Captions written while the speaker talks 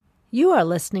You are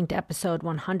listening to episode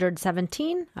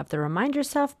 117 of the Remind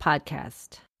Yourself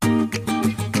podcast.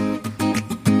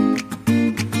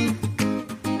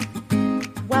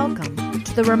 Welcome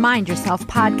to the Remind Yourself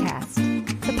podcast,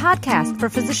 the podcast for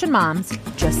physician moms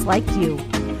just like you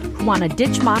who want to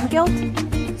ditch mom guilt,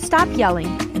 stop yelling,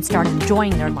 and start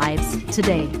enjoying their lives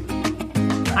today.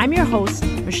 I'm your host,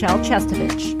 Michelle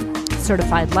Chestovich,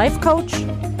 certified life coach,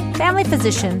 family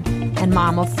physician, and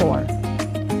mom of 4.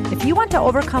 If you want to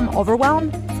overcome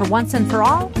overwhelm for once and for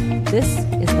all, this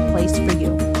is the place for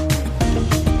you.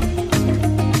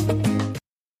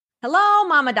 Hello,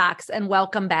 Mama Docs, and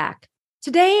welcome back.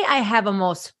 Today, I have a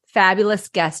most fabulous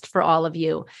guest for all of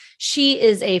you. She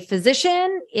is a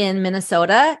physician in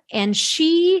Minnesota, and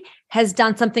she has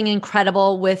done something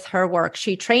incredible with her work.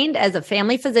 She trained as a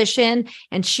family physician,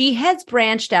 and she has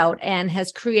branched out and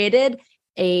has created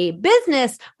a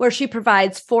business where she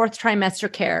provides fourth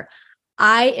trimester care.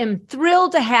 I am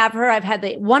thrilled to have her. I've had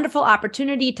the wonderful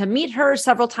opportunity to meet her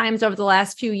several times over the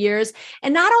last few years.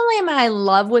 And not only am I in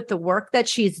love with the work that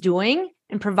she's doing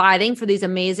and providing for these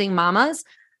amazing mamas,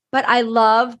 but I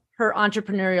love her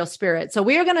entrepreneurial spirit. So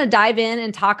we are going to dive in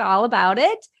and talk all about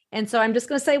it. And so I'm just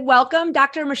going to say, welcome,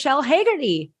 Dr. Michelle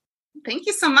Haggerty. Thank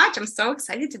you so much. I'm so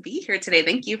excited to be here today.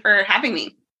 Thank you for having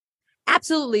me.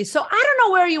 Absolutely. So I don't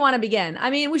know where you want to begin.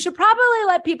 I mean, we should probably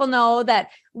let people know that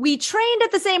we trained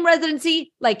at the same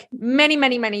residency, like many,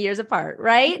 many, many years apart,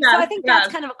 right? Yes, so I think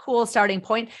that's kind of a cool starting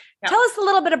point. Yeah. Tell us a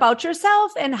little bit about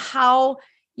yourself and how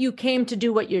you came to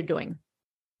do what you're doing.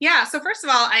 Yeah. So first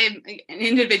of all, I'm an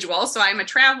individual. So I'm a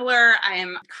traveler. I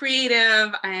am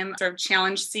creative. I am sort of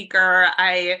challenge seeker.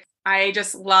 I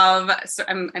just love,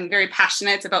 I'm very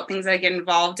passionate about things that I get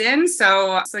involved in.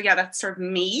 So yeah, that's sort of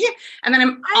me. And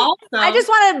then I just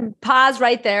want to pause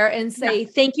right there and say,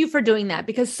 Thank you for doing that,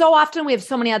 because so often we have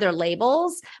so many other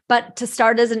labels, but to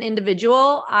start as an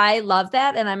individual, I love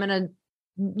that. And I'm going to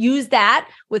use that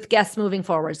with guests moving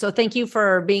forward. So thank you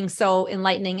for being so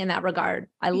enlightening in that regard.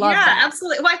 I love that. Yeah,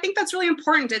 absolutely. Well, I think that's really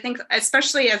important. I think,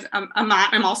 especially as a mom,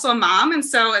 I'm also a mom. And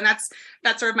that's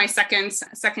sort of my second,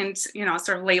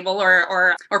 sort of label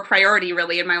or priority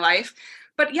really in my life.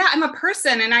 But yeah, I'm a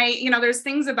person, and there's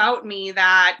things about me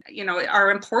that,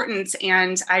 are important.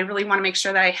 And I really want to make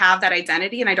sure that I have that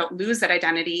identity and I don't lose that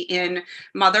identity in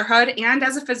motherhood and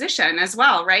as a physician as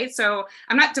well. Right. So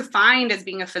I'm not defined as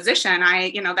being a physician.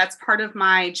 That's part of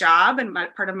my job and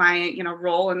part of my,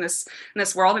 role in this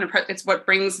world. And it's what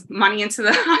brings money into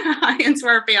into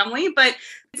our family. But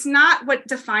it's not what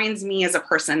defines me as a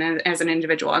person and as an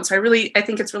individual. And so I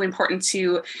think it's really important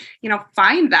to,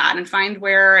 find that and find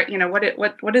where,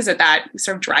 what is it that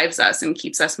sort of drives us and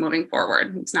keeps us moving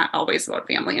forward. It's not always about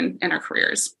family and our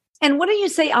careers. And what do you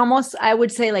say? Almost, I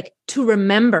would say, like, to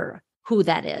remember who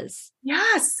that is.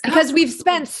 Yes. Because absolutely. We've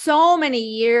spent so many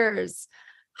years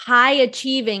high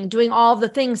achieving, doing all the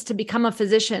things to become a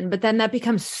physician, but then that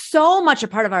becomes so much a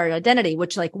part of our identity,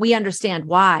 which, like, we understand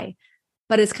why.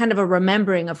 But it's kind of a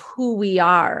remembering of who we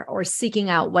are, or seeking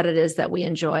out what it is that we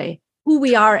enjoy, who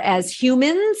we are as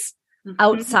humans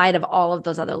outside of all of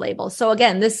those other labels. So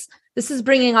again, this is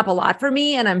bringing up a lot for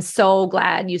me. And I'm so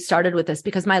glad you started with this,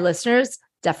 because my listeners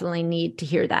definitely need to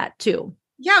hear that too.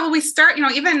 Yeah, well, we start,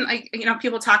 even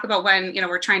people talk about when,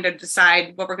 we're trying to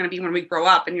decide what we're going to be when we grow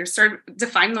up, and you're sort of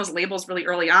defining those labels really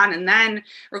early on. And then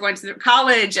we're going to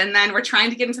college, and then we're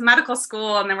trying to get into medical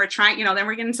school, and then we're trying, then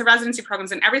we're getting into residency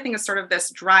programs, and everything is sort of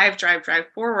this drive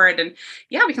forward. And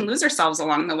yeah, we can lose ourselves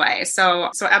along the way.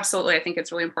 So absolutely. I think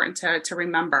it's really important to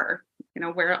remember,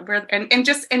 where and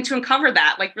to uncover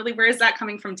that, like, really, where is that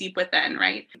coming from deep within,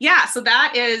 right? Yeah. So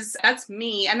that's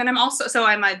me. And then I'm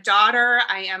a daughter,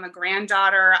 I am a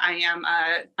granddaughter, I am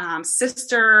a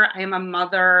sister, I am a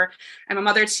mother. I'm a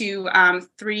mother to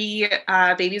 3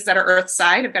 babies that are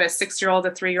Earthside. I've got a 6-year-old,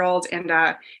 a 3-year-old, and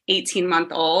a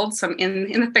 18-month-old. So I'm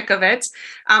in the thick of it.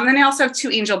 And I also have 2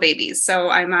 angel babies. So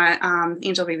I'm a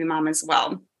angel baby mom as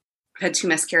well. Had 2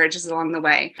 miscarriages along the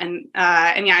way. And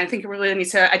yeah, I think we really need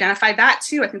to identify that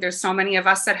too. I think there's so many of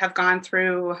us that have gone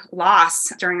through loss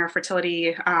during our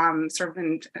fertility sort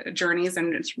of journeys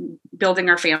and building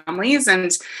our families.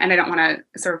 And I don't want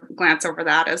to sort of glance over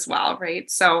that as well. Right.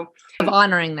 So of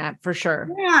honoring that for sure.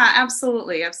 Yeah,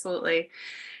 absolutely. Absolutely.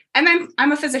 And then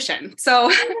I'm a physician.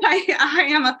 So I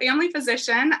am a family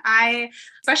physician. I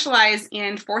specialize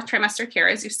in fourth trimester care,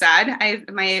 as you said.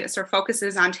 My sort of focus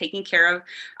is on taking care of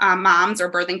moms or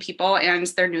birthing people and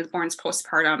their newborns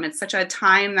postpartum. It's such a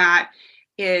time that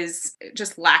is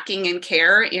just lacking in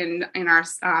care in our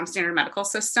standard medical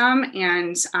system.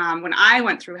 And when I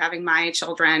went through having my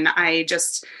children,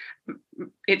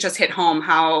 it just hit home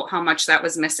how much that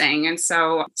was missing. And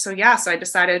so I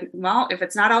decided, well, if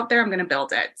it's not out there, I'm going to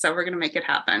build it. So we're going to make it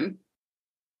happen.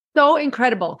 So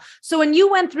incredible. So when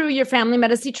you went through your family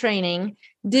medicine training,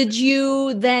 did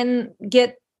you then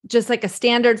get just like a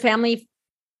standard family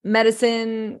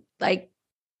medicine like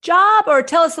job, or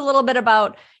tell us a little bit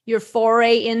about your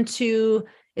foray into,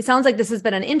 it sounds like this has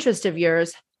been an interest of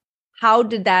yours. How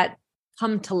did that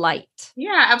come to light?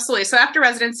 Yeah, absolutely. So after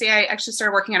residency, I actually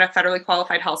started working at a federally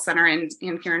qualified health center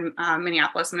here in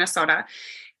Minneapolis, Minnesota.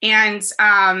 And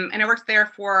I worked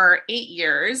there for 8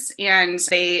 years, and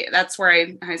that's where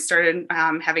I started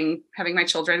having my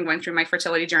children, going through my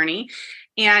fertility journey.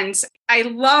 And I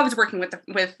loved working with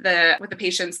the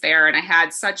patients there, and I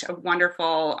had such a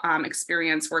wonderful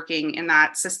experience working in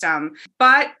that system.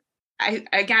 But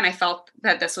I felt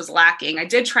that this was lacking. I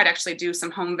did try to actually do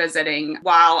some home visiting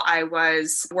while I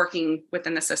was working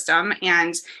within the system,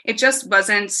 and it just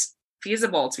wasn't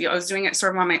feasible to be. I was doing it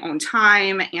sort of on my own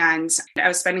time, and I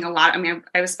was spending I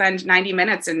would spend 90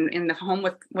 minutes in the home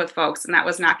with folks, and I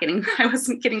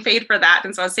wasn't getting paid for that.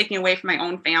 And so I was taking away from my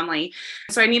own family.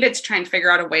 So I needed to try and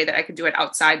figure out a way that I could do it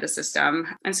outside the system.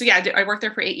 And so, I worked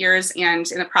there for 8 years.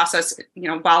 And in the process,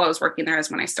 while I was working there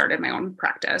is when I started my own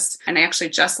practice. And I actually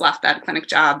just left that clinic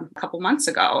job a couple months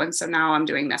ago. And so now I'm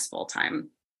doing this full time.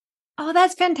 Oh,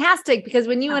 that's fantastic. Because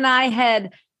when you and I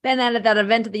had been at that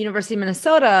event at the University of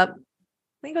Minnesota,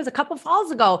 I think it was a couple falls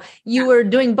ago, you were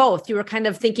doing both. You were kind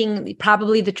of thinking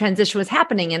probably the transition was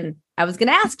happening. And I was going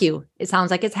to ask you, it sounds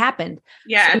like it's happened.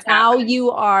 Yeah. So now you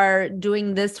are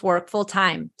doing this work full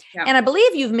time. Yeah. And I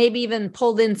believe you've maybe even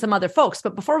pulled in some other folks.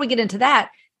 But before we get into that,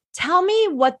 tell me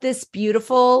what this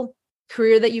beautiful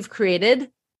career that you've created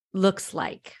looks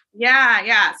like.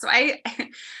 Yeah. So I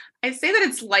say that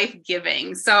it's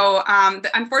life-giving. So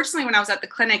unfortunately, when I was at the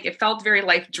clinic, it felt very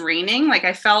life-draining. Like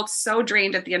I felt so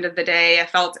drained at the end of the day. I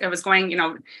felt I was going,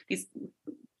 these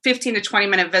 15 to 20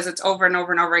 minute visits over and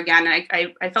over and over again. And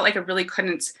I felt like I really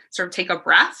couldn't sort of take a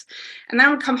breath. And then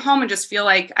I would come home and just feel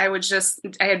like I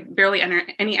had barely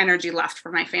any energy left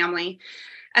for my family.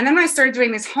 And then when I started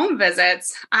doing these home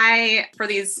visits, for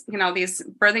these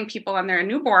birthing people and their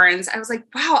newborns, I was like,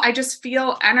 wow, I just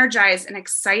feel energized and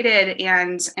excited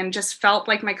and just felt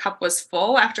like my cup was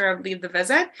full after I leave the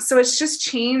visit. So it's just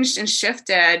changed and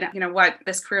shifted, what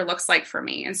this career looks like for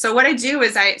me. And so what I do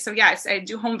is I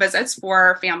do home visits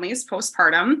for families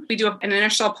postpartum. We do an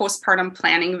initial postpartum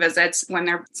planning visit when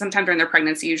they're sometime during their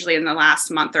pregnancy, usually in the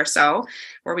last month or so,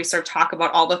 where we sort of talk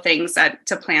about all the things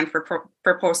to plan for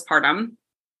postpartum.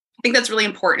 I think that's really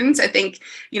important. I think,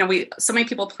 so many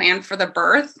people plan for the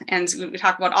birth, and we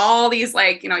talk about all these,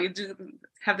 you do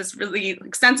have this really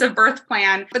extensive birth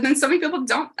plan, but then so many people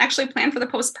don't actually plan for the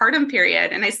postpartum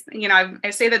period. And I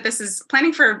say that this is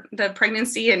planning for the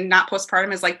pregnancy and not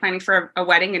postpartum is like planning for a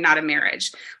wedding and not a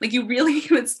marriage. Like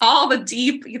it's all the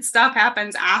deep stuff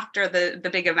happens after the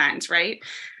big event, right?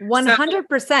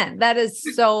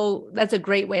 100%. That's a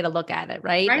great way to look at it,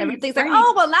 right? Everything's right. Like,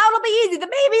 oh, well, now it'll be easy.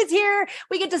 The baby's here.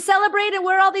 We get to celebrate and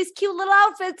wear all these cute little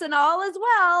outfits and all is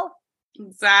well.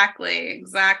 Exactly.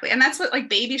 And that's what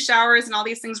baby showers and all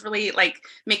these things really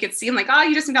make it seem like, oh,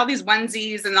 you just need all these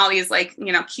onesies and all these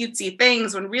cutesy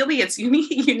things, when really it's you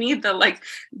need the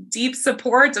deep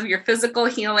support of your physical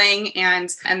healing and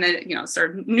the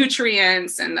sort of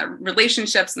nutrients and the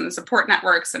relationships and the support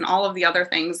networks and all of the other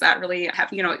things that really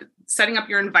have setting up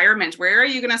your environment. Where are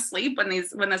you going to sleep when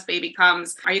this baby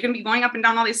comes? Are you going to be going up and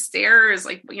down all these stairs?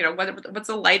 What's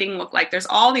the lighting look like? There's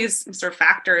all these sort of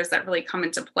factors that really come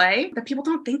into play that people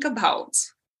don't think about.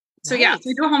 So nice. So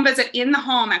we do a home visit in the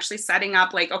home, actually setting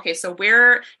up okay, so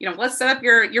where, let's set up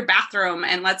your bathroom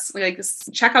and let's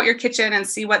check out your kitchen and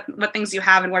see what things you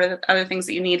have and what are the other things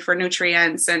that you need for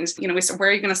nutrients. And, we said, where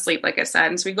are you going to sleep? Like I said,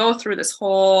 and so we go through this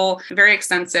whole very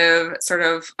extensive sort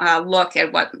of look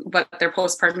at what their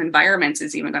postpartum environment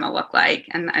is even going to look like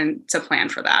and to plan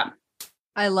for that.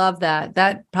 I love that.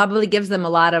 That probably gives them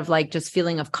a lot of just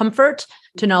feeling of comfort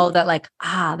to know that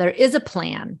there is a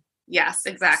plan. Yes,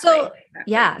 exactly.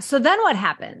 So then what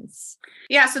happens?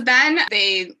 Yeah. So then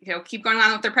they, keep going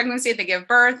on with their pregnancy, they give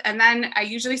birth. And then I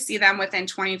usually see them within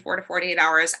 24 to 48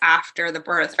 hours after the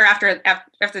birth or after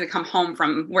they come home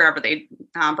from wherever they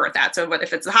birth at. So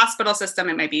if it's the hospital system,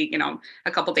 it might be,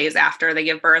 a couple days after they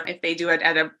give birth. If they do it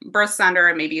at a birth center,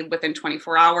 it may be within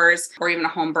 24 hours or even a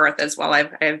home birth as well.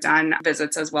 I've done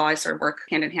visits as well. I sort of work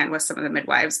hand in hand with some of the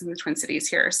midwives in the Twin Cities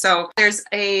here. So there's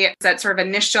that sort of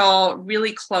initial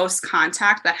really close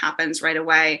contact that happens symptoms right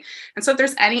away. And so if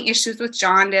there's any issues with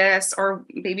jaundice or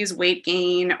baby's weight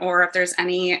gain, or if there's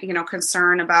any,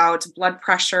 concern about blood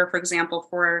pressure, for example,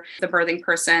 for the birthing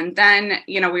person, then,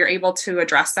 we are able to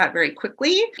address that very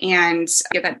quickly and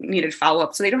get that needed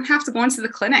follow-up so they don't have to go into the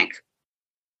clinic.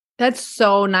 That's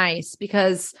so nice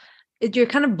because you're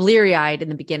kind of bleary-eyed in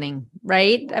the beginning,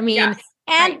 right? I mean, yes,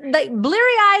 and like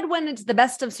bleary-eyed when it's the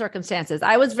best of circumstances.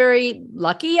 I was very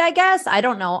lucky, I guess. I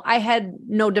don't know. I had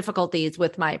no difficulties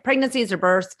with my pregnancies or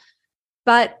births,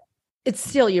 but it's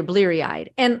still you're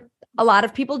bleary-eyed. And a lot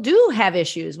of people do have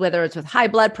issues, whether it's with high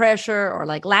blood pressure or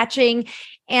like latching.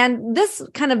 And this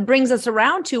kind of brings us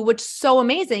around to what's so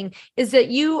amazing is that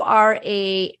you are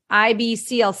a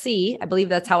IBCLC. I believe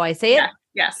that's how I say it.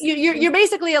 Yes. You're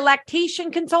basically a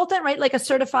lactation consultant, right? Like a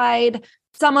certified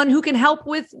someone who can help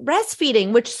with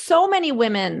breastfeeding, which so many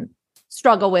women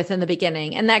struggle with in the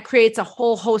beginning. And that creates a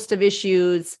whole host of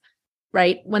issues,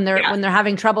 right? When they're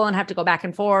having trouble and have to go back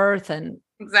and forth and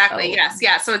exactly. Yes.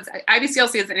 Yeah. So it's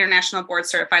IBCLC is an international board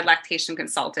certified lactation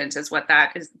consultant is what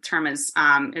that is the term is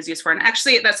used for. And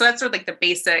actually that's sort of like the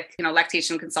basic,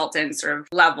 lactation consultant sort of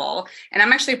level. And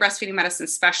I'm actually a breastfeeding medicine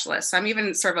specialist. So I'm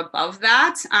even sort of above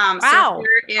that. Wow.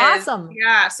 Awesome.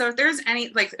 Yeah. So if there's any,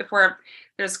 like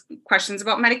there's questions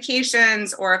about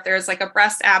medications, or if there's like a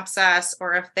breast abscess,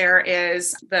 or if there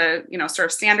is the, sort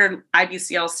of standard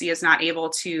IBCLC is not able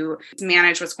to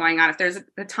manage what's going on. If there's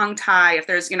a tongue tie, if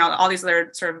there's, all these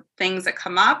other sort of things that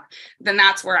come up, then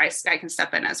that's where I can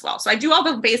step in as well. So I do all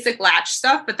the basic latch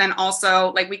stuff, but then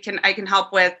also like I can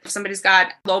help with if somebody's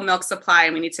got low milk supply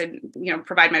and we need to,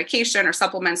 provide medication or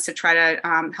supplements to try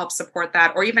to help support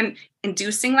that, or even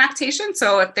inducing lactation.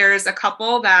 So if there's a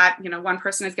couple that, one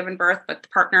person has given birth, but the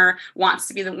partner wants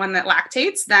to be the one that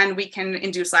lactates, then we can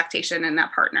induce lactation in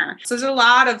that partner. So there's a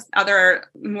lot of other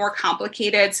more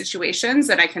complicated situations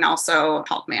that I can also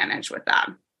help manage with that.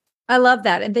 I love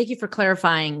that. And thank you for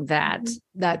clarifying that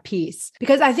piece,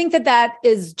 because I think that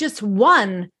is just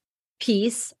one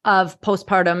piece of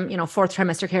postpartum, fourth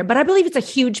trimester care, but I believe it's a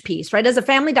huge piece, right? As a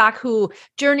family doc who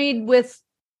journeyed with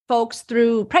folks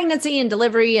through pregnancy and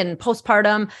delivery and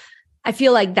postpartum, I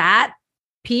feel like that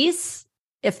piece,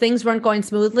 if things weren't going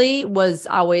smoothly, was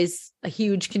always a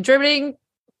huge contributing,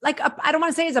 I don't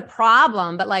want to say it's a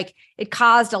problem, but like it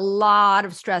caused a lot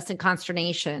of stress and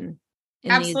consternation.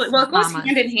 Absolutely. Well, it goes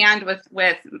hand in hand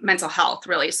with mental health,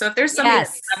 really. So if there's somebody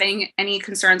that's having any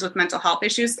concerns with mental health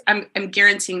issues, I'm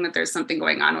guaranteeing that there's something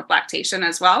going on with lactation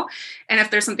as well. And if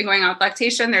there's something going on with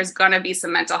lactation, there's going to be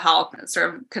some mental health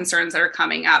sort of concerns that are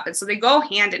coming up. And so they go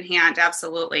hand in hand,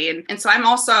 absolutely. And so I'm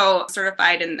also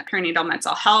certified in perinatal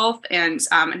mental health and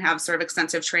have sort of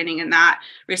extensive training in that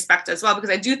respect as well,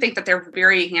 because I do think that they're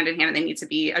very hand in hand and they need to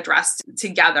be addressed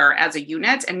together as a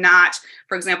unit, and not,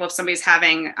 for example, if somebody's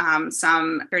having some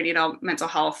perinatal mental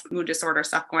health, mood disorder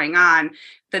stuff going on,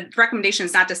 the recommendation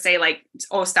is not to say like,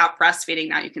 oh, stop breastfeeding,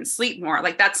 now you can sleep more.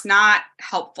 Like that's not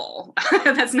helpful.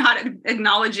 That's not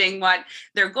acknowledging what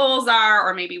their goals are,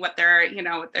 or maybe what their,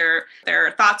 what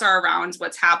their thoughts are around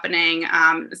what's happening.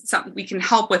 We can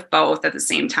help with both at the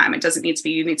same time. It doesn't need to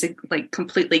be, you need to like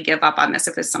completely give up on this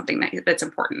if it's something that's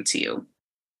important to you.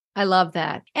 I love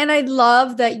that. And I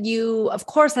love that you, of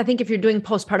course, I think if you're doing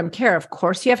postpartum care, of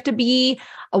course, you have to be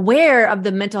aware of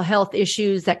the mental health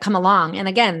issues that come along. And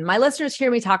again, my listeners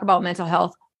hear me talk about mental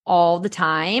health all the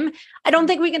time. I don't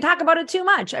think we can talk about it too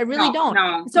much. I really don't.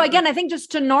 No. So again, I think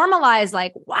just to normalize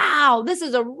like, wow, this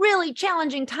is a really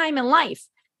challenging time in life.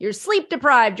 You're sleep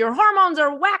deprived. Your hormones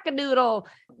are wackadoodle.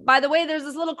 By the way, there's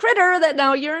this little critter that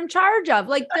now you're in charge of.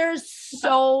 Like there's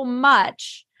so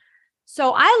much.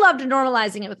 So I loved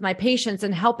normalizing it with my patients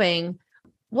and helping.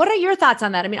 What are your thoughts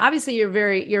on that? I mean, obviously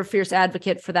you're a fierce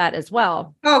advocate for that as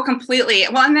well. Oh, completely.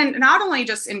 Well, and then not only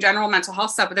just in general mental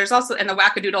health stuff, but there's also in the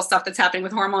wackadoodle stuff that's happening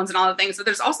with hormones and all the things. But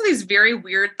there's also these very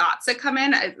weird thoughts that come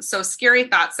in. So scary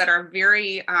thoughts that are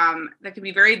very, that can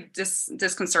be very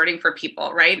disconcerting for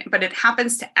people, right? But it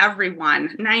happens to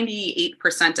everyone,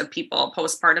 98% of people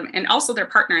postpartum, and also their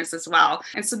partners as well.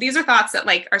 And so these are thoughts that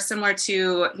like are similar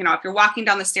to, if you're walking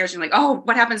down the stairs, you're like, oh,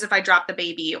 what happens if I drop the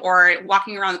baby? Or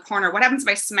walking around the corner, what happens if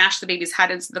I smash the baby's head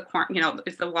into the corner,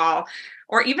 into the wall?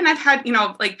 Or even I've had,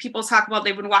 like people talk about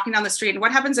they've been walking down the street and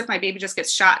what happens if my baby just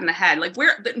gets shot in the head? Like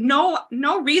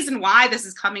no reason why this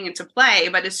is coming into play,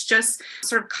 but it's just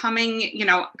sort of coming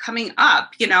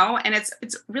up, and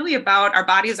it's really about our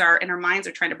bodies and our minds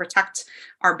are trying to protect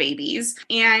our babies.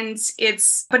 And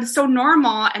it's so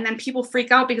normal. And then people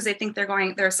freak out because they think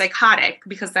they're psychotic,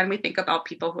 because then we think about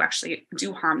people who actually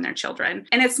do harm their children.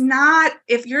 And it's not,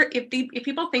 if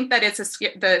people think that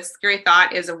the scary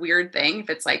thought is a weird thing, if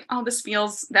it's like, oh, this feels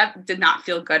that did not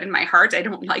feel good in my heart. I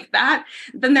don't like that.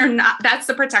 Then that's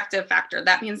the protective factor.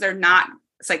 That means they're not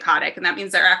psychotic. And that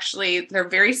means they're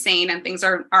very sane and things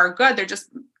are good. They're just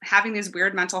having these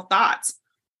weird mental thoughts.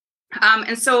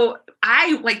 And so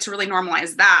I like to really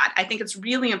normalize that. I think it's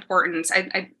really important.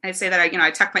 I say that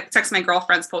I text my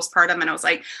girlfriends postpartum, and I was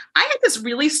like, I had this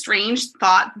really strange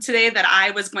thought today that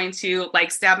I was going to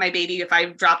like stab my baby if I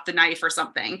dropped the knife or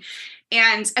something.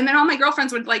 And then all my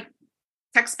girlfriends would like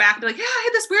text back and be like, yeah, I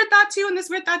had this weird thought too, and this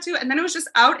weird thought too. And then it was just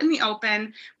out in the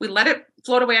open. We let it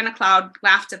float away on a cloud,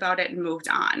 laughed about it, and moved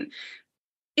on.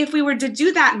 If we were to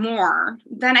do that more,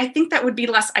 then I think that would be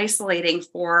less isolating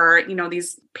for,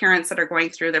 these parents that are going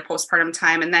through their postpartum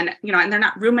time. And then, and they're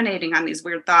not ruminating on these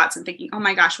weird thoughts and thinking, oh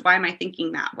my gosh, why am I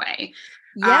thinking that way?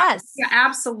 Yes. Yeah,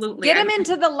 absolutely. Get them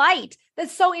into the light.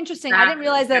 That's so interesting. Exactly. I didn't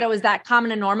realize that it was that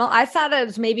common and normal. I thought it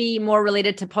was maybe more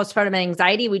related to postpartum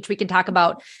anxiety, which we can talk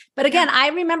about. But again, I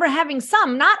remember having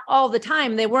some, not all the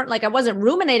time. They weren't like, I wasn't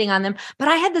ruminating on them, but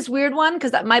I had this weird one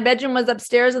because my bedroom was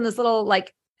upstairs in this little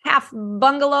like half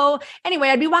bungalow. Anyway,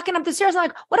 I'd be walking up the stairs. I'm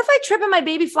like, what if I trip and my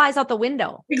baby flies out the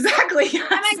window? Exactly. Yes.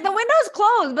 I'm like, the window's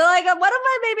closed, but like, what if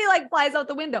my baby like flies out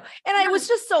the window? And I was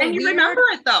just so and you weird. Remember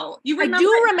it though. I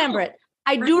do remember it.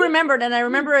 I do remember it. And I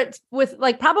remember it with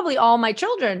like probably all my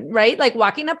children, right? Like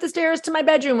walking up the stairs to my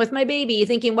bedroom with my baby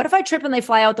thinking, what if I trip and they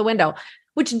fly out the window?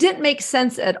 Which didn't make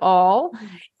sense at all.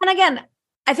 Mm-hmm. And again,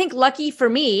 I think lucky for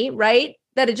me, right?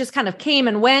 That it just kind of came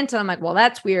and went. And I'm like, well,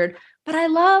 that's weird. But I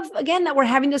love, again, that we're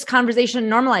having this conversation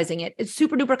and normalizing it. It's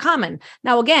super duper common.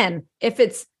 Now, again, if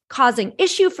it's causing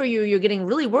issue for you, you're getting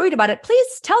really worried about it,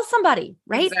 please tell somebody,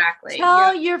 right? Exactly.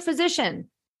 Tell your physician,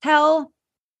 tell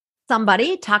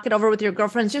somebody, talk it over with your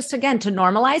girlfriends, just again, to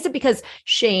normalize it, because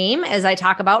shame, as I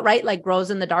talk about, right, like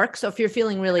grows in the dark. So if you're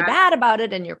feeling really bad about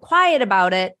it and you're quiet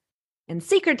about it and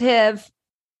secretive,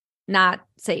 not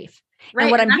safe. Right.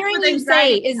 And what I'm hearing you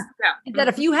say is that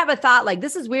if you have a thought like,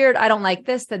 this is weird, I don't like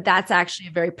this, that's actually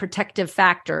a very protective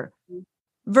factor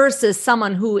versus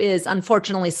someone who is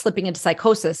unfortunately slipping into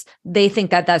psychosis. They think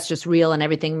that that's just real and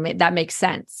everything that makes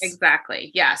sense.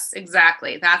 Exactly. Yes,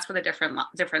 exactly. That's where the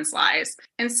difference lies.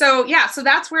 And so, so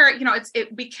that's where,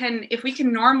 if we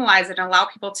can normalize it and allow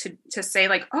people to say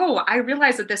like, oh, I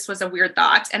realized that this was a weird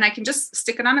thought and I can just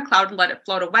stick it on a cloud and let it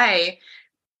float away.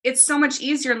 It's so much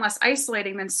easier and less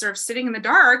isolating than sort of sitting in the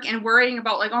dark and worrying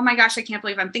about like, oh my gosh, I can't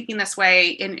believe I'm thinking this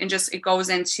way. And just, it goes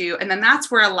into, and then that's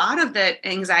where a lot of the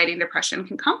anxiety and depression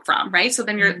can come from, right? So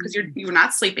then you're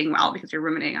not sleeping well because you're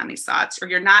ruminating on these thoughts, or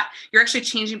you're actually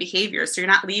changing behaviors. So you're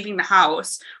not leaving the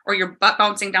house, or you're butt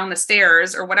bouncing down the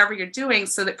stairs, or whatever you're doing,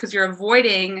 so that, because you're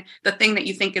avoiding the thing that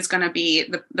you think is going to be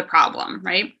the problem,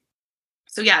 right?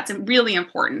 So yeah, it's really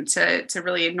important to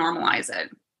really normalize it.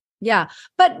 Yeah.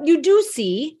 But you do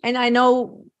see, and I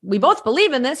know we both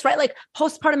believe in this, right? Like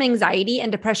postpartum anxiety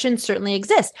and depression certainly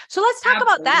exist. So let's talk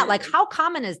about that. Like, how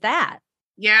common is that?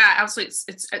 Yeah, absolutely.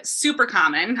 It's super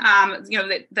common.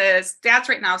 The stats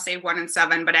right now say 1 in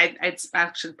 7, but it's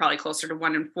actually probably closer to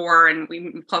 1 in 4. And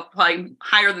we probably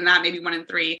higher than that, maybe 1 in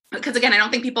 3. Because again, I don't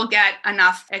think people get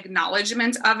enough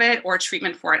acknowledgement of it or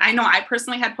treatment for it. I know I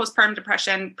personally had postpartum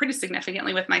depression pretty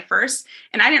significantly with my first,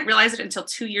 and I didn't realize it until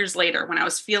 2 years later when I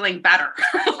was feeling better.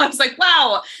 I was like,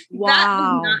 wow, that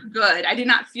was not good. I did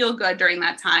not feel good during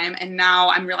that time. And now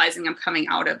I'm realizing I'm coming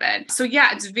out of it. So yeah,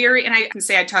 it's and I can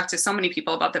say I talked to so many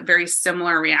people about the very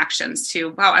similar reactions to,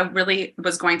 wow, I really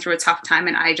was going through a tough time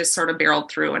and I just sort of barreled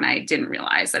through and I didn't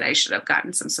realize that I should have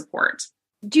gotten some support.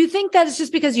 Do you think that it's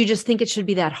just because you just think it should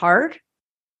be that hard?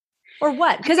 Or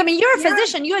what? Because I mean, you're a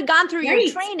physician, you had gone through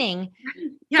your training.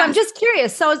 Yeah. So I'm just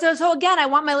curious. So again, I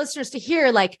want my listeners to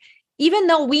hear, like, even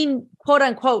though we quote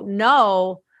unquote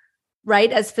know,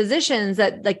 right, as physicians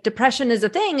that like depression is a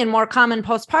thing and more common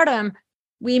postpartum,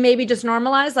 we maybe just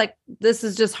normalize like this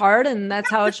is just hard and that's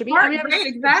how it should be. Hard, right,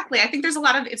 exactly. I think there's a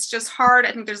lot of, it's just hard.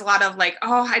 I think there's a lot of like,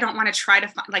 oh, I don't want to try to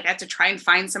find, like I have to try and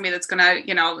find somebody that's going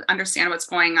to, understand what's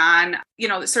going on.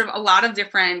 Sort of a lot of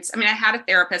different, I mean, I had a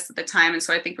therapist at the time. And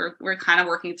so I think we're kind of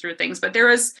working through things, but there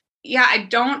was, I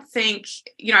don't think,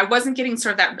 I wasn't getting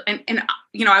sort of that. And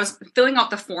I was filling out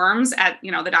the forms at,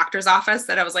 the doctor's office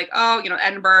that I was like, oh,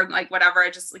 Edinburgh, like whatever. I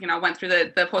just, went through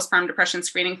the postpartum depression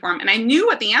screening form. And I knew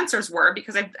what the answers were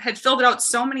because I had filled it out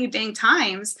so many dang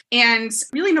times. And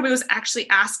really nobody was actually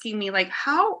asking me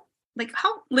how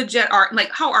legit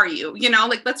how are you?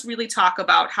 Let's really talk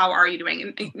about how are you doing?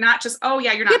 And not just, oh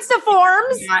yeah, you're not. It's the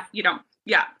forms.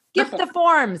 Yeah. skip the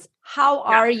forms. How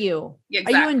are you?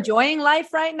 Exactly. Are you enjoying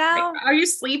life right now? Are you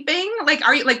sleeping? Like,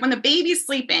 are you like when the baby's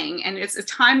sleeping and it's a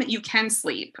time that you can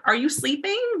sleep? Are you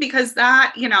sleeping? Because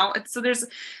that, so there's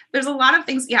a lot of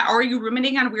things. Yeah. Are you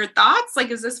ruminating on weird thoughts?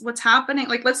 Like, is this what's happening?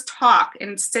 Like, let's talk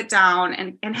and sit down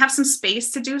and have some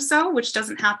space to do so, which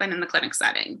doesn't happen in the clinic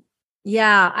setting.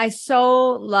 Yeah, I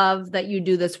so love that you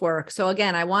do this work. So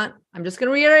again, I'm just going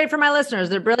to reiterate for my listeners,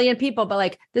 they're brilliant people, but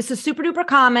like this is super duper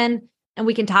common and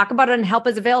we can talk about it and help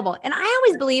is available. And I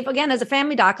always believe, again, as a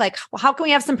family doc, like, well, how can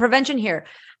we have some prevention here?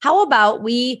 How about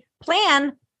we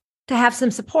plan to have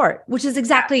some support, which is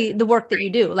exactly the work that you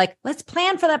do. Like, let's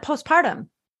plan for that postpartum.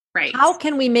 Right. How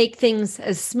can we make things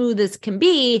as smooth as can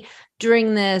be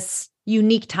during this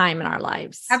unique time in our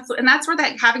lives? Absolutely. And that's where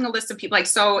having a list of people, like,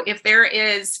 so if there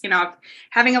is,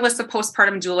 having a list of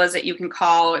postpartum doulas that you can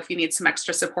call if you need some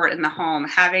extra support in the home,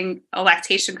 having a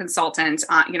lactation consultant,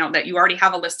 that you already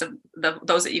have a list of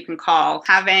those that you can call,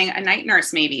 having a night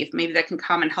nurse, maybe that can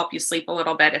come and help you sleep a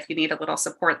little bit if you need a little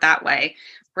support that way.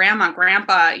 Grandma,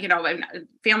 grandpa, and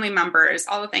family members,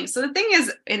 all the things. So the thing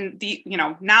is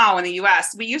now in the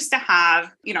US, we used to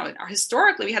have,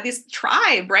 historically we had this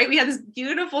tribe, right? We had this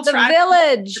beautiful tribe.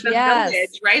 Village,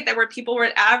 village, right? That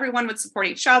where everyone would support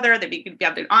each other. You'd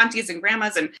have the aunties and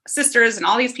grandmas and sisters and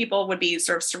all these people would be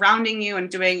sort of surrounding you and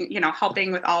doing,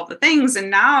 helping with all of the things. And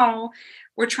now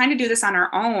we're trying to do this on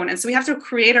our own. And so we have to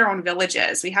create our own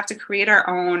villages. We have to create our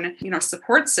own,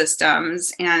 support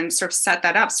systems and sort of set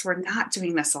that up so we're not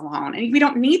doing this alone. And we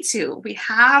don't need to. We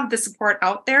have the support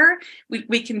out there.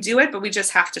 We can do it, but we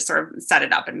just have to sort of set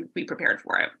it up and be prepared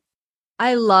for it.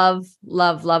 I love,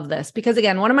 love, love this because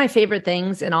again, one of my favorite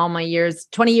things in all my years,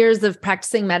 20 years of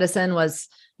practicing medicine was,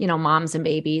 moms and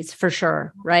babies for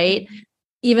sure. Right.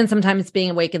 Even sometimes being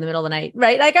awake in the middle of the night,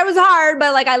 right? Like it was hard,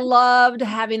 but like I loved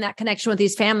having that connection with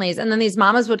these families. And then these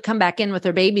mamas would come back in with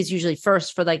their babies usually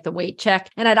first for like the weight check.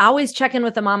 And I'd always check in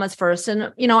with the mamas first.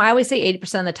 And, I always say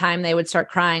 80% of the time they would start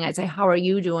crying. I'd say, how are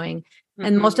you doing?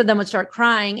 And most of them would start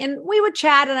crying and we would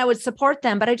chat and I would support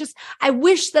them. But I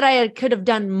wish that I could have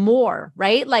done more,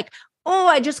 right? Like, oh,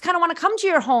 I just kind of want to come to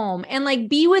your home and like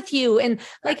be with you and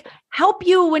like help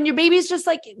you when your baby's just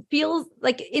like feels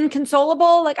like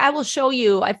inconsolable. Like I will show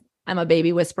you, I'm a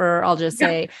baby whisperer. I'll just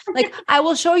say like, I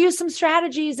will show you some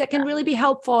strategies that can really be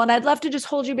helpful. And I'd love to just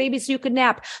hold your baby so you could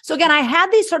nap. So again, I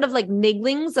had these sort of like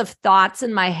nigglings of thoughts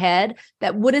in my head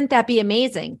that wouldn't that be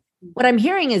amazing? What I'm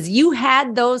hearing is you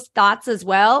had those thoughts as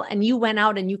well. And you went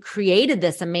out and you created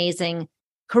this amazing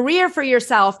career for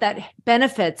yourself that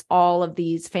benefits all of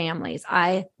these families.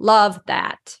 I love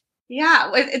that. Yeah,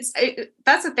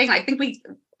 that's the thing. I think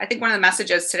one of the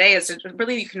messages today is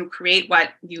really you can create what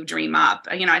you dream up.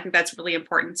 I think that's really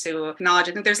important to acknowledge.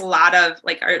 I think there's a lot of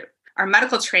like our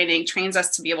medical training trains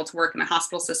us to be able to work in a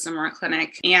hospital system or a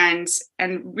clinic and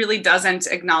really doesn't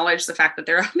acknowledge the fact that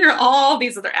there are all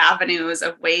these other avenues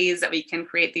of ways that we can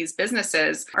create these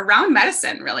businesses around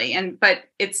medicine really. But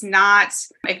it's not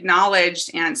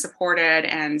acknowledged and supported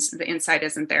and the insight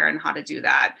isn't there on how to do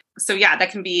that. So yeah,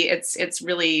 that can be, it's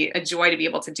really a joy to be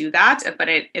able to do that, but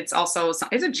it's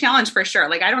a challenge for sure.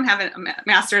 Like I don't have a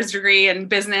master's degree in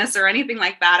business or anything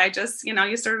like that. I just,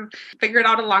 you sort of figure it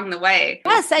out along the way.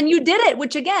 Yes. And you did it,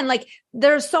 which again, like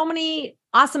there's so many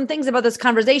awesome things about this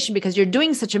conversation because you're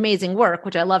doing such amazing work,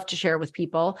 which I love to share with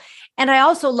people. And I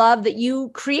also love that you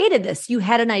created this. You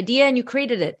had an idea and you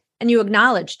created it. And you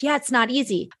acknowledged, yeah, it's not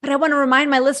easy. But I want to remind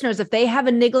my listeners, if they have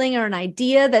a niggling or an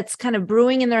idea that's kind of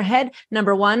brewing in their head,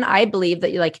 number one, I believe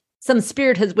that some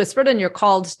spirit has whispered and you're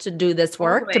called to do this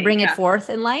work, to bring it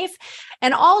forth in life.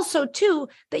 And also two,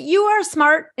 that you are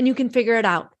smart and you can figure it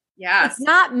out. Yes. It's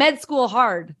not med school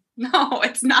hard. No,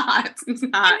 it's not. It's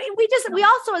not. I mean, we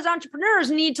also as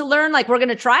entrepreneurs need to learn, like we're going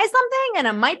to try something and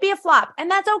it might be a flop. And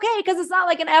that's okay because it's not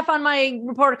like an F on my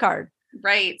report card.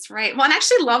 Right. Well, and I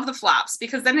actually love the flops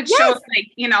because then it shows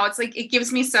it's like, it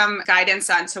gives me some guidance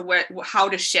on to how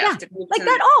to shift. Yeah. Like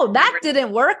that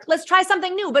didn't work. Let's try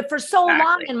something new. But for so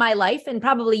long in my life, and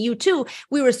probably you too,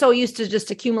 we were so used to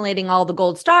just accumulating all the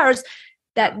gold stars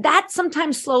that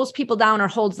sometimes slows people down or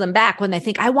holds them back when they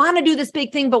think, I want to do this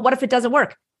big thing, but what if it doesn't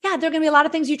work? Yeah, there are going to be a lot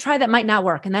of things you try that might not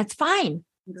work, and that's fine.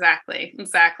 Exactly.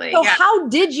 So how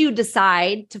did you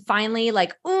decide to finally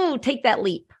take that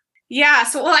leap? Yeah.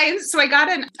 So I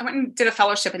went and did a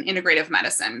fellowship in integrative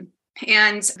medicine.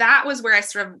 And that was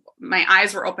where my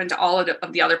eyes were open to all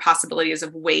of the other possibilities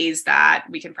of ways that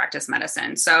we can practice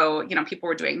medicine. So, people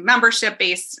were doing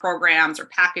membership-based programs or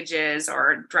packages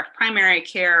or direct primary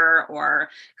care or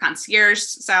concierge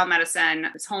style medicine,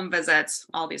 home visits,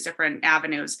 all these different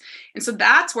avenues. And so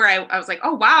that's where I was like,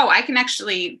 oh, wow, I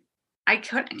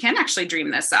can actually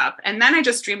dream this up. And then I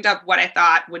just dreamed up what I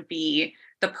thought would be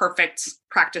the perfect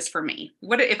practice for me.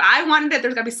 What if I wanted it?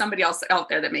 There's got to be somebody else out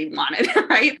there that may want it,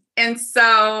 right?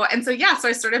 So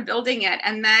I started building it,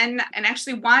 and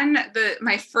actually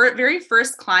my very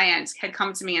first client had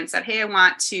come to me and said, "Hey, I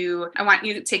want you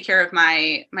to take care of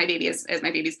my baby as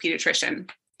my baby's pediatrician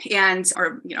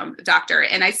or doctor."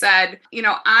 And I said,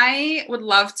 I would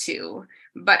love to,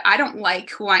 but I don't like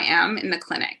who I am in the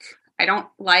clinic. I don't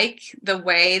like the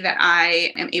way that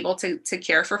I am able to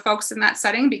care for folks in that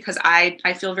setting because I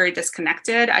feel very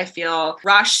disconnected. I feel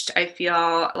rushed. I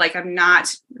feel like I'm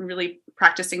not really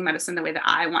practicing medicine the way that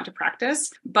I want to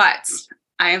practice. But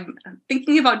I'm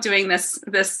thinking about doing this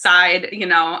side,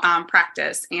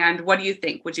 practice. And what do you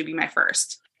think? Would you be my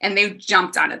first? And they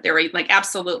jumped on it. They were like,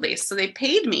 absolutely. So they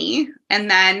paid me. And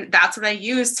then that's what I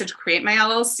used to create my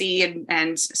LLC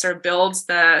and sort of build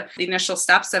the initial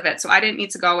steps of it. So I didn't need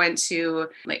to go into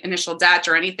like initial debt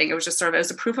or anything. It was just it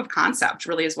was a proof of concept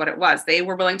really is what it was. They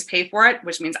were willing to pay for it,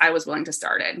 which means I was willing to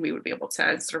start it. And we would be able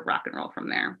to sort of rock and roll from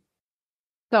there.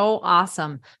 So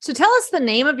awesome. So tell us the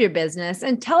name of your business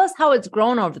and tell us how it's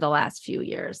grown over the last few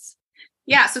years.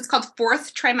 Yeah. So it's called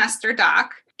Fourth Trimester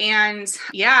Doc. And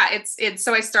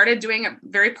so I started doing it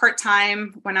very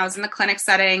part-time when I was in the clinic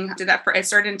setting. I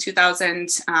started in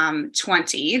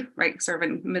 2020, right? Sort of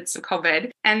in the midst of COVID.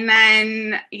 And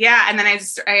then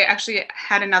I actually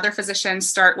had another physician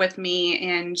start with me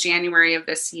in January of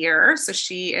this year. So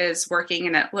she is working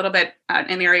in a little bit,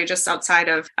 an area just outside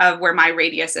of where my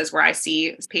radius is, where I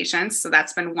see patients. So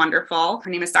that's been wonderful. Her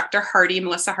name is Dr.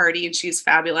 Melissa Hardy, and she's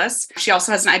fabulous. She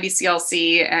also has an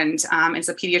IBCLC and is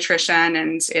a pediatrician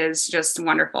and is just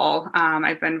wonderful.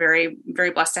 I've been very,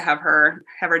 very blessed to have her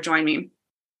join me.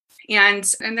 And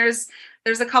there's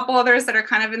a couple others that are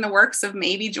kind of in the works of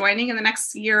maybe joining in the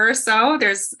next year or so.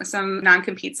 There's some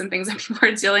non-competes and things that people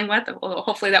are dealing with.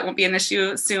 Hopefully that won't be an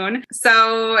issue soon.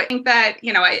 So I think that,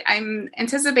 I'm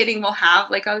anticipating we'll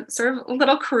have like a sort of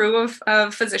little crew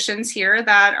of physicians here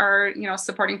that are,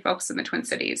 supporting folks in the Twin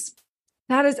Cities.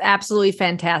 That is absolutely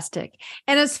fantastic.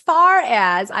 And as far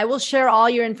as I will share all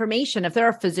your information, if there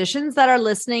are physicians that are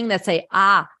listening that say,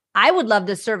 I would love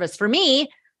this service for me,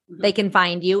 they can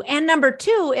find you. And number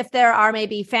two, if there are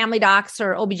maybe family docs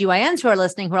or OBGYNs who are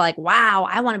listening, who are like, wow,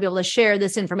 I want to be able to share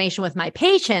this information with my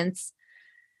patients.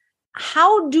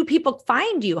 How do people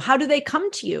find you? How do they come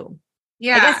to you?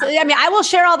 Yeah. I will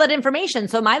share all that information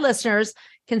so my listeners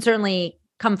can certainly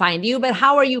come find you, but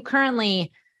how are you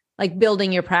currently like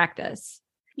building your practice?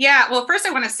 Yeah. Well, first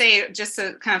I want to say, just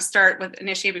to kind of start with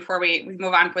initiate before we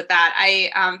move on with that,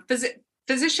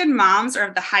 physician moms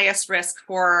are the highest risk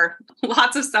for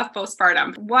lots of stuff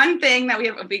postpartum. One thing that we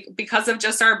have, because of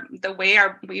just the way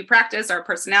we practice, our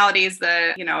personalities,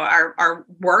 our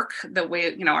work, the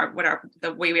way,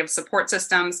 the way we have support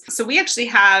systems. So we actually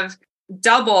have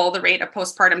double the rate of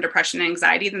postpartum depression and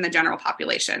anxiety than the general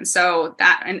population. So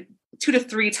that, and 2 to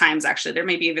 3 times, actually, there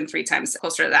may be even 3 times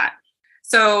closer to that.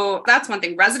 So that's one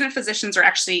thing. Resident physicians are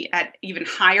actually at even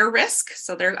higher risk.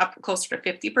 So they're up closer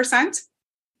to 50%.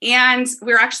 And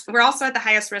we're also at the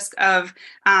highest risk of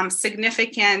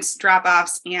significant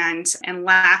drop-offs and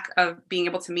lack of being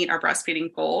able to meet our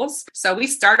breastfeeding goals. So we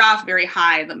start off very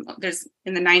high. There's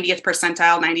in the 90th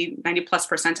percentile, 90 plus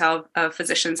percentile of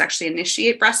physicians actually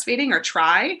initiate breastfeeding or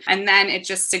try. And then it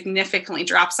just significantly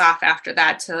drops off after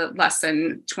that to less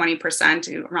than 20%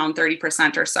 to around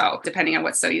 30% or so, depending on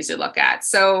what studies you look at.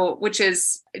 So, which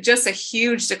is just a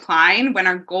huge decline when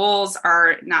our goals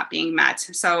are not being met.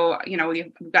 So,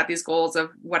 we've got these goals of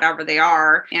whatever they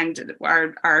are, and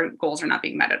our goals are not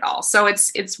being met at all. So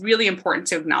it's really important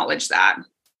to acknowledge that.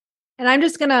 And I'm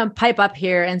just going to pipe up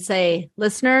here and say,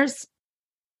 listeners,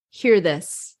 hear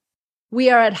this. We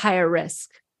are at higher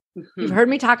risk. Mm-hmm. You've heard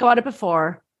me talk about it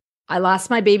before. I lost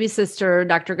my baby sister,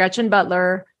 Dr. Gretchen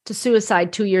Butler, to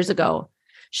suicide 2 years ago.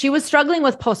 She was struggling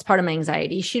with postpartum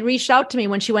anxiety. She reached out to me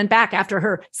when she went back after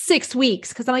her 6 weeks,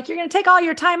 because I'm like, you're going to take all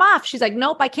your time off. She's like,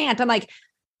 nope, I can't. I'm like,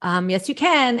 yes, you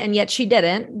can. And yet she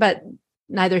didn't, but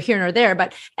neither here nor there.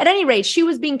 But at any rate, she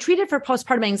was being treated for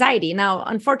postpartum anxiety. Now,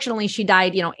 unfortunately, she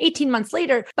died, 18 months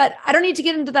later, but I don't need to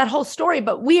get into that whole story,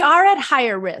 but we are at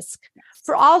higher risk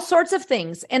for all sorts of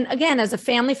things. And again, as a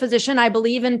family physician, I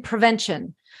believe in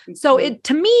prevention. So it,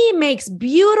 to me, makes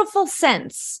beautiful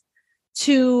sense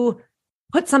to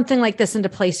put something like this into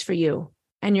place for you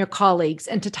and your colleagues,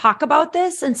 and to talk about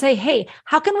this and say, hey,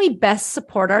 how can we best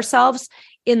support ourselves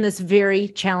in this very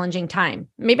challenging time?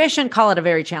 Maybe I shouldn't call it a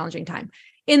very challenging time,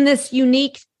 in this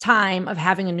unique time of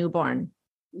having a newborn.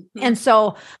 Mm-hmm. And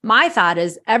so my thought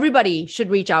is everybody should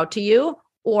reach out to you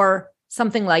or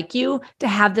something like you to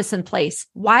have this in place.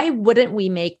 Why wouldn't we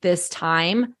make this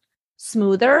time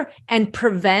smoother and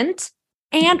prevent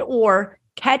and or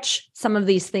catch some of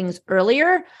these things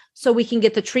earlier so we can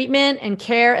get the treatment and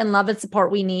care and love and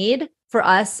support we need for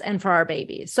us and for our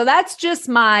babies? So that's just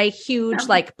my huge,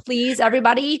 please,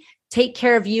 everybody, take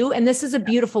care of you. And this is a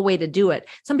beautiful way to do it.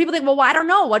 Some people think, well, I don't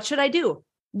know. What should I do?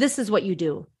 This is what you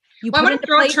do. I want to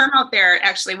throw a term out there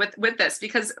actually with this,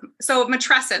 because so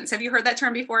matrescence, have you heard that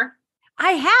term before?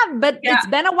 I have, but it's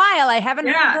been a while. I haven't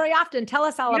heard it very often. Tell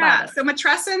us all about it. So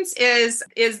matrescence is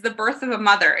the birth of a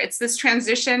mother. It's this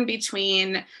transition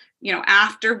between,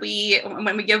 after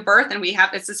when we give birth and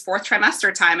it's this fourth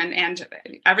trimester time and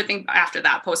everything after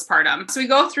that postpartum. So we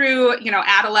go through,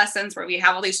 adolescence where we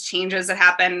have all these changes that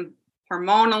happen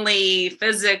hormonally,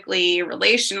 physically,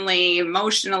 relationally,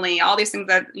 emotionally, all these things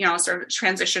that, sort of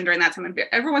transition during that time. And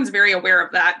everyone's very aware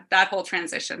of that whole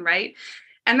transition, right?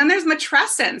 And then there's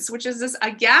matrescence, which is this,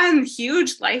 again,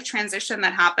 huge life transition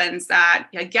that happens that,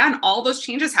 again, all those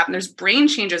changes happen. There's brain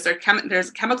changes,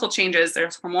 there's chemical changes,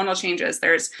 there's hormonal changes,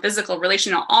 there's physical,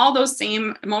 relational, all those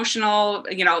same emotional,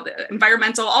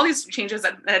 environmental, all these changes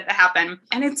that happen.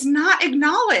 And it's not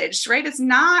acknowledged, right? It's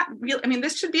not real. I mean,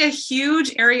 this should be a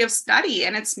huge area of study,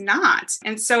 and it's not.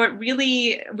 And so it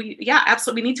really,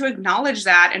 absolutely, we need to acknowledge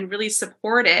that and really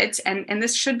support it. And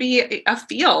this should be a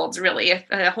field, really,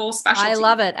 a whole specialty. I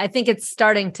love it. I think it's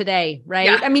starting today, right?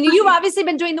 Yeah. I mean, you've obviously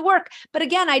been doing the work, but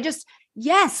again,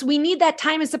 yes, we need that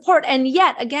time and support. And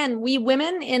yet again, we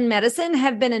women in medicine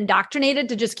have been indoctrinated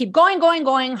to just keep going,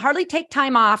 hardly take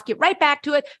time off, get right back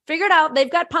to it, figure it out.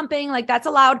 They've got pumping, like that's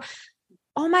allowed.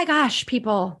 Oh my gosh,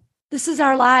 people, this is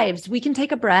our lives. We can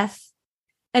take a breath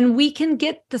and we can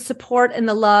get the support and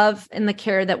the love and the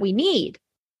care that we need.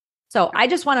 So I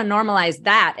just want to normalize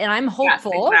that. And I'm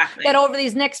hopeful that over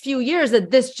these next few years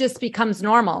that this just becomes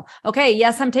normal. Okay.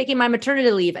 Yes, I'm taking my maternity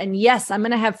leave. And yes, I'm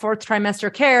going to have fourth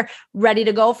trimester care ready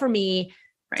to go for me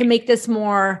to make this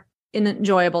more an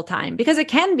enjoyable time, because it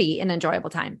can be an enjoyable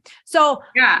time. So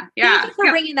thank you for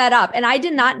bringing that up. And I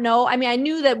did not know, I mean, I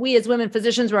knew that we as women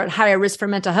physicians were at higher risk for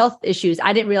mental health issues.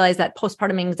 I didn't realize that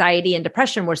postpartum anxiety and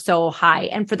depression were so high.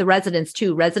 And for the residents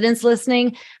too, residents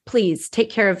listening, please take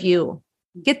care of you.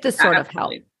 Get this sort of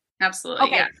help. Absolutely.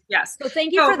 Okay. Yes. So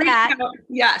thank you for that.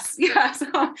 Yes.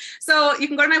 So you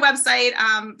can go to my website,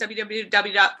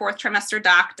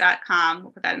 www.fourthtrimesterdoctor.com.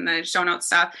 We'll put that in the show notes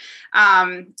stuff.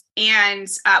 And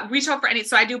reach out for any.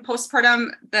 So I do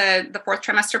postpartum, the fourth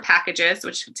trimester packages,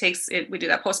 which we do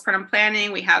that postpartum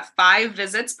planning. We have 5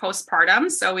 visits postpartum.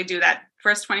 So we do that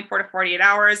first 24 to 48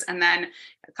 hours. And then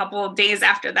a couple of days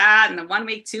after that, and then 1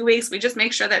 week, 2 weeks, we just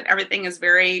make sure that everything is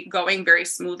going very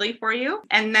smoothly for you.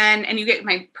 And you get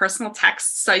my personal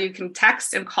text. So you can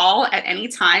text and call at any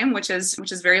time, which is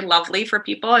very lovely for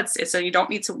people. It's so you don't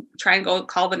need to try and go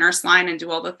call the nurse line and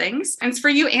do all the things. And it's for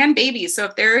you and baby. So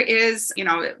if there is,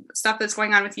 stuff that's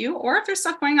going on with you, or if there's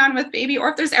stuff going on with baby,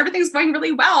 or if everything's going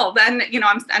really well, then,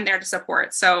 I'm there to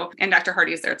support. So, and Dr.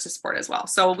 Hardy is there to support as well.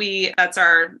 So that's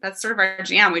sort of our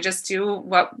jam. We just do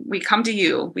we come to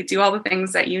you. We do all the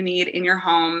things that you need in your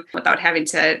home without having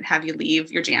to have you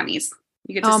leave your jammies.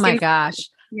 You get to my gosh.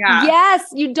 Yeah. Yes.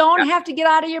 You don't have to get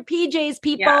out of your PJs,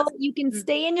 people. Yes. You can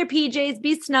stay in your PJs,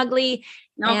 be snuggly.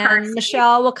 And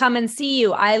Michelle will come and see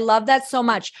you. I love that so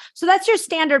much. So that's your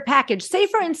standard package. Say,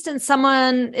 for instance,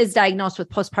 someone is diagnosed with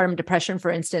postpartum depression,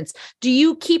 for instance. Do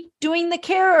you keep doing the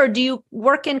care, or do you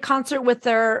work in concert with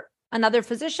another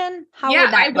physician? How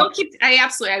would that go?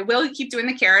 I will keep doing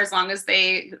the care as long as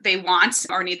they want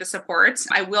or need the support.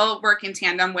 I will work in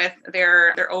tandem with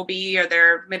their OB or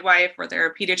their midwife or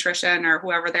their pediatrician or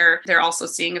whoever they're also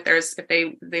seeing if they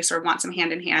sort of want some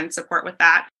hand in hand support with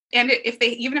that. And if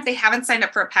they haven't signed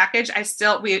up for a package, if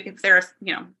they're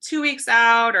 2 weeks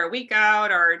out or a week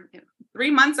out or 3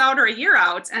 months out or a year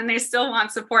out, and they still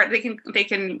want support, they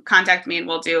can contact me, and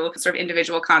we'll do sort of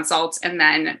individual consults and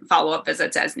then follow-up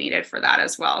visits as needed for that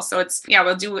as well. So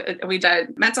we do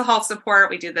mental health support,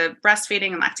 we do the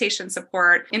breastfeeding and lactation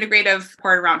support, integrative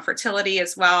support around fertility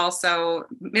as well. So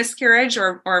miscarriage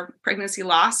or pregnancy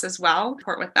loss as well,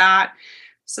 support with that.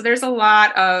 So there's a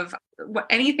lot of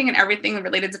anything and everything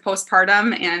related to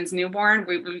postpartum and newborn.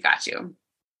 We got you.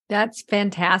 That's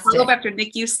fantastic. Follow up after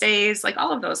NICU stays, like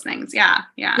all of those things. Yeah.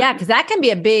 Because that can be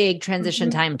a big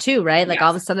transition time too, right? Like all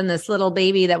of a sudden this little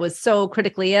baby that was so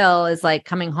critically ill is like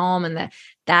coming home, and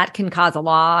that can cause a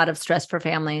lot of stress for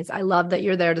families. I love that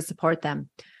you're there to support them.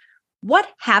 What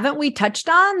haven't we touched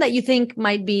on that you think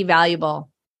might be valuable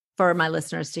for my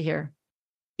listeners to hear?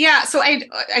 Yeah. So I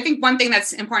think one thing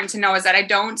that's important to know is that I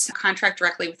don't contract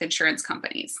directly with insurance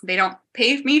companies. They don't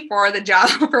pay me for the job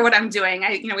for what I'm doing.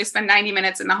 We spend 90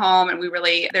 minutes in the home, and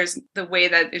there's the way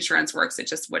that insurance works. It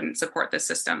just wouldn't support the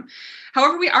system.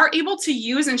 However, we are able to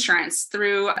use insurance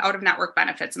through out-of-network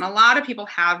benefits. And a lot of people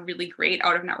have really great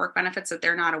out-of-network benefits that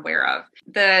they're not aware of.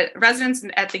 The residents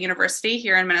at the university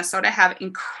here in Minnesota have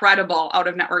incredible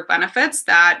out-of-network benefits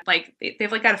that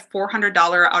they've got a $400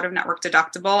 out-of-network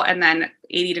deductible and then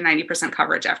 80 to 90%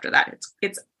 coverage after that.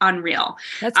 It's unreal.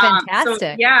 That's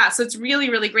fantastic. So it's really,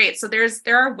 really great. So there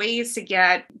are ways to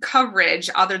get coverage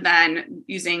other than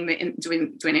using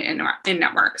doing it in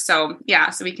network. So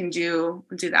so we can do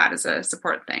that as a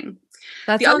support thing.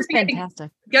 That sounds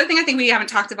fantastic. The other thing I think we haven't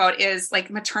talked about is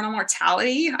maternal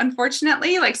mortality,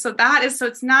 unfortunately. So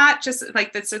it's not just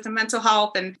it's a mental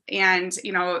health and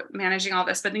managing all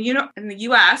this, but in the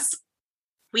US,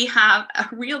 we have a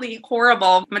really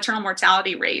horrible maternal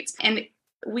mortality rate. And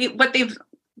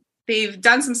they've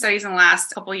done some studies in the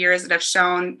last couple of years that have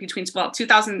shown between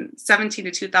 2017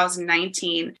 to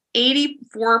 2019,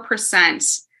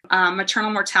 84%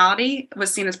 maternal mortality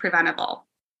was seen as preventable.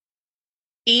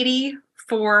 84%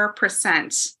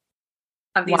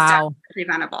 of these deaths are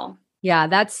preventable. Yeah,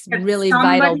 that's really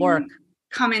vital work.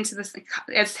 Come into this,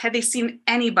 had they seen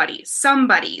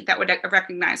somebody that would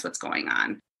recognize what's going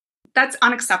on. That's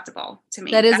unacceptable to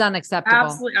me. That's unacceptable.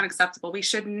 Absolutely unacceptable. We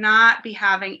should not be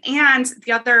having, and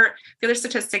the other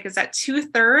statistic is that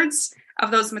 2/3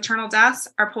 of those maternal deaths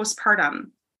are postpartum.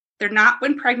 They're not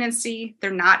in pregnancy.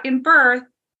 They're not in birth.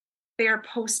 They are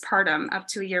postpartum, up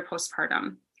to a year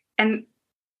postpartum. And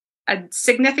a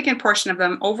significant portion of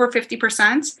them, over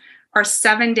 50%, are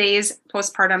 7 days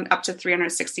postpartum up to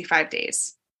 365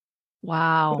 days.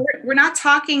 Wow. We're not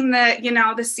talking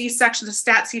the C-sections, the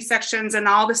stat C-sections and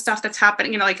all the stuff that's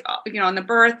happening, in the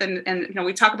birth and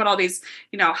we talk about all these,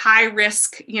 high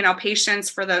risk,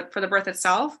 patients for the birth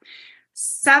itself.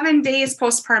 7 days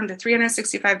postpartum to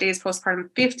 365 days postpartum,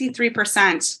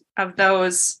 53% of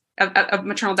those of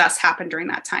maternal deaths happen during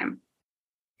that time.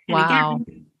 And wow.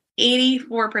 Again,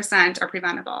 84% are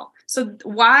preventable. So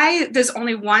why there's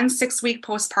only one 6-week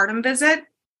postpartum visit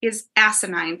is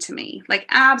asinine to me,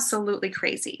 absolutely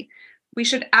crazy. We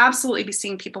should absolutely be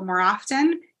seeing people more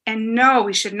often. And no,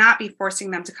 we should not be forcing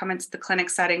them to come into the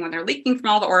clinic setting when they're leaking from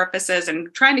all the orifices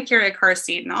and trying to carry a car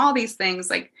seat and all these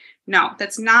things. No,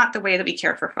 that's not the way that we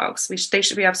care for folks. They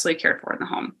should be absolutely cared for in the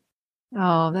home.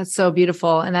 Oh, that's so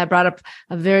beautiful. And that brought up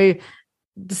a very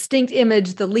distinct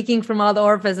image, the leaking from all the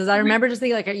orifices. I remember just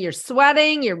thinking you're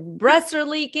sweating, your breasts are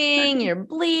leaking, you're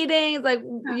bleeding,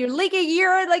 it's you're leaking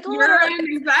urine,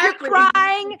 literally exactly. You're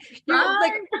crying, you're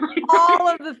all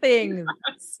of the things,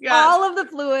 yes. All of the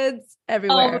fluids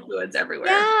everywhere. All the fluids everywhere.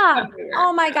 Yeah. Everywhere.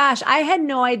 Oh my gosh. I had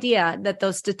no idea that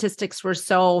those statistics were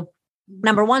so,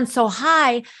 number one, so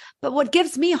high. But what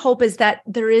gives me hope is that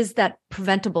there is that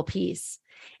preventable piece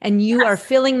and you are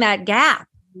filling that gap.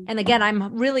 And again,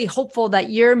 I'm really hopeful that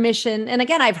your mission, and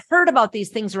again, I've heard about these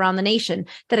things around the nation,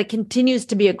 that it continues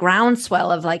to be a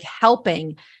groundswell of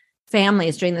helping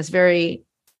families during this very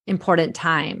important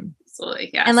time.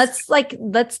 Absolutely. Yes. And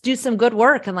let's do some good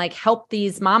work and help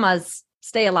these mamas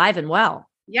stay alive and well.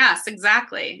 Yes,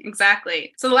 exactly.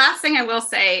 So the last thing I will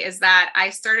say is that I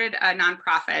started a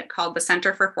nonprofit called the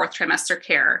Center for Fourth Trimester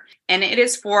Care. And it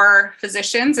is for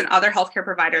physicians and other healthcare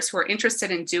providers who are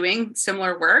interested in doing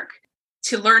similar work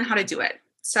to learn how to do it.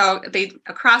 So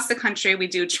across the country, we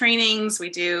do trainings. We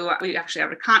actually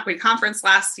have a conference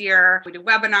last year. We do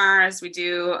webinars. We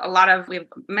have a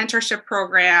mentorship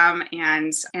program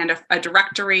and a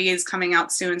directory is coming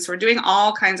out soon. So we're doing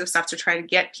all kinds of stuff to try to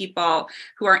get people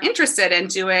who are interested in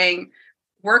doing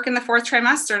work in the fourth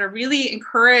trimester to really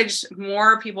encourage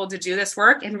more people to do this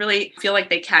work and really feel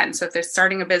like they can. So if they're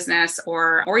starting a business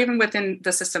or even within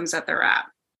the systems that they're at.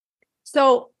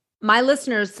 So my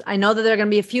listeners, I know that there are going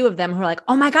to be a few of them who are like,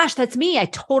 oh my gosh, that's me. I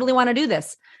totally want to do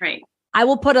this. Right. I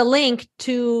will put a link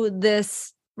to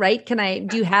this, right?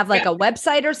 Do you have a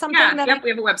website or something? Yeah, we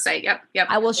have a website. Yep.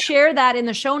 I will share that in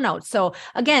the show notes. So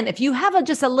again, if you have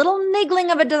just a little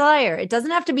niggling of a desire, it doesn't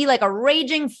have to be a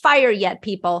raging fire yet,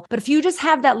 people. But if you just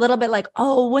have that little bit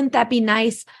oh, wouldn't that be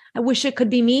nice? I wish it could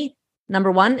be me.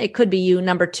 Number one, it could be you.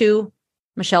 Number two,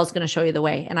 Michelle's going to show you the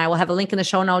way. And I will have a link in the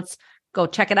show notes. Go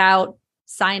check it out.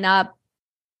 Sign up,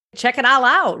 check it all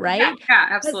out, right? Yeah,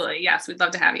 absolutely. Yes, we'd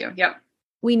love to have you. Yep.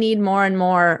 We need more and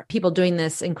more people doing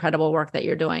this incredible work that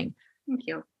you're doing. Thank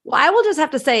you. Well, I will just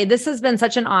have to say, this has been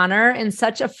such an honor and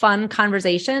such a fun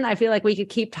conversation. I feel like we could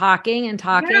keep talking and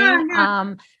talking.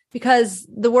 Yeah. because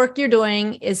the work you're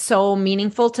doing is so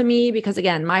meaningful to me because,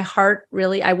 again, my heart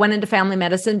really, I went into family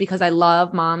medicine because I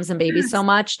love moms and babies so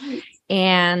much.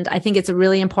 And I think it's a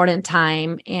really important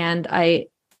time. And I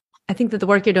think that the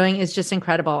work you're doing is just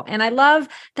incredible. And I love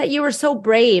that you were so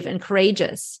brave and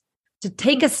courageous to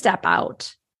take a step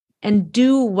out and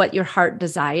do what your heart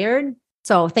desired.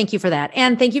 So thank you for that.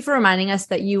 And thank you for reminding us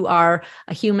that you are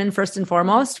a human first and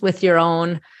foremost with your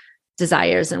own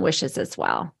desires and wishes as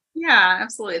well. Yeah,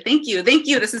 absolutely. Thank you. Thank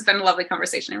you. This has been a lovely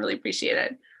conversation. I really appreciate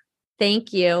it.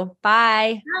 Thank you.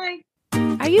 Bye. Bye.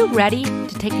 Are you ready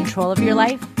to take control of your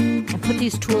life and put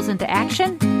these tools into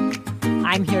action?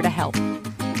 I'm here to help.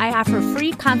 I offer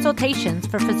free consultations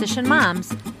for physician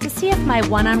moms to see if my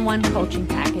one-on-one coaching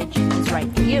package is right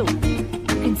for you. You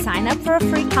can sign up for a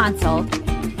free consult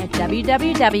at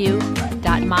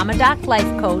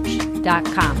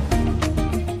www.mamadoclifecoach.com.